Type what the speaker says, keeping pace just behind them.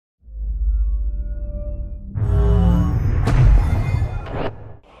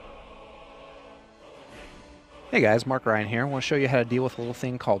Hey guys, Mark Ryan here. I want to show you how to deal with a little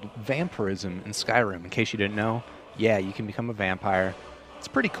thing called Vampirism in Skyrim. In case you didn't know, yeah, you can become a vampire. It's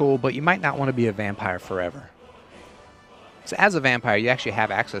pretty cool, but you might not want to be a vampire forever. So as a vampire, you actually have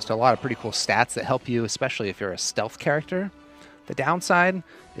access to a lot of pretty cool stats that help you, especially if you're a stealth character. The downside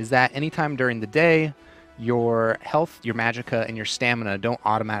is that anytime during the day, your health, your magicka, and your stamina don't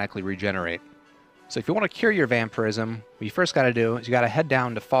automatically regenerate. So if you want to cure your vampirism, what you first got to do is you got to head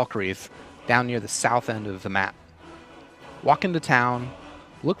down to Falkreath, down near the south end of the map. Walk into town,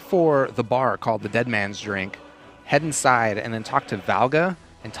 look for the bar called the Dead Man's Drink, head inside, and then talk to Valga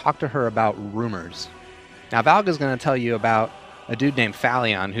and talk to her about rumors. Now Valga's going to tell you about a dude named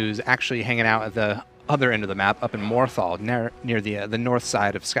Falion who's actually hanging out at the other end of the map up in Morthal, near the north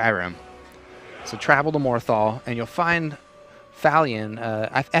side of Skyrim. So travel to Morthal and you'll find Falion.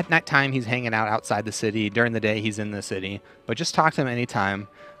 At nighttime he's hanging out outside the city. During the day he's in the city. But just talk to him anytime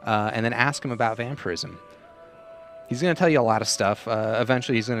and then ask him about vampirism. He's going to tell you a lot of stuff.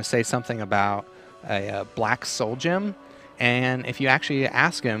 Eventually he's going to say something about a black soul gem. And if you actually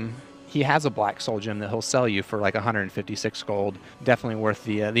ask him, he has a black soul gem that he'll sell you for like 156 gold. Definitely worth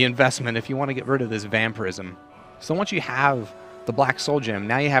the investment if you want to get rid of this vampirism. So once you have the black soul gem,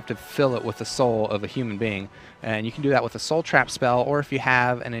 now you have to fill it with the soul of a human being. And you can do that with a soul trap spell, or if you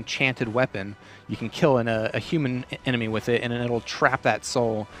have an enchanted weapon, you can kill a human enemy with it, and it'll trap that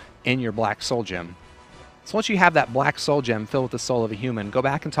soul in your black soul gem. So once you have that black soul gem filled with the soul of a human, go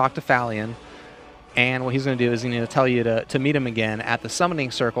back and talk to Falion. And what he's going to do is he's going to tell you to meet him again at the summoning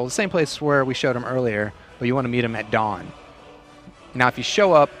circle, the same place where we showed him earlier, but you want to meet him at dawn. Now if you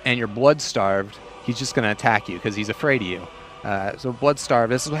show up and you're blood-starved, he's just going to attack you because he's afraid of you. So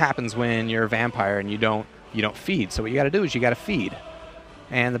blood-starved, this is what happens when you're a vampire and you don't feed. So what you got to do is you got to feed.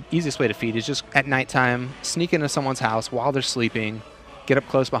 And the easiest way to feed is just at nighttime, sneak into someone's house while they're sleeping, get up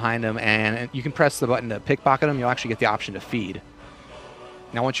close behind them, and you can press the button to pickpocket them. You'll actually get the option to feed.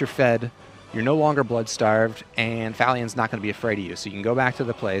 Now once you're fed, you're no longer blood-starved, and Falion's not going to be afraid of you. So you can go back to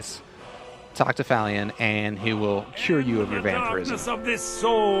the place, talk to Falion, and he will cure you of your vampirism. The darkness of this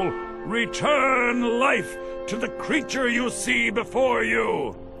soul, return life to the creature you see before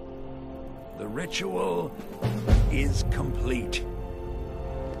you. The ritual is complete.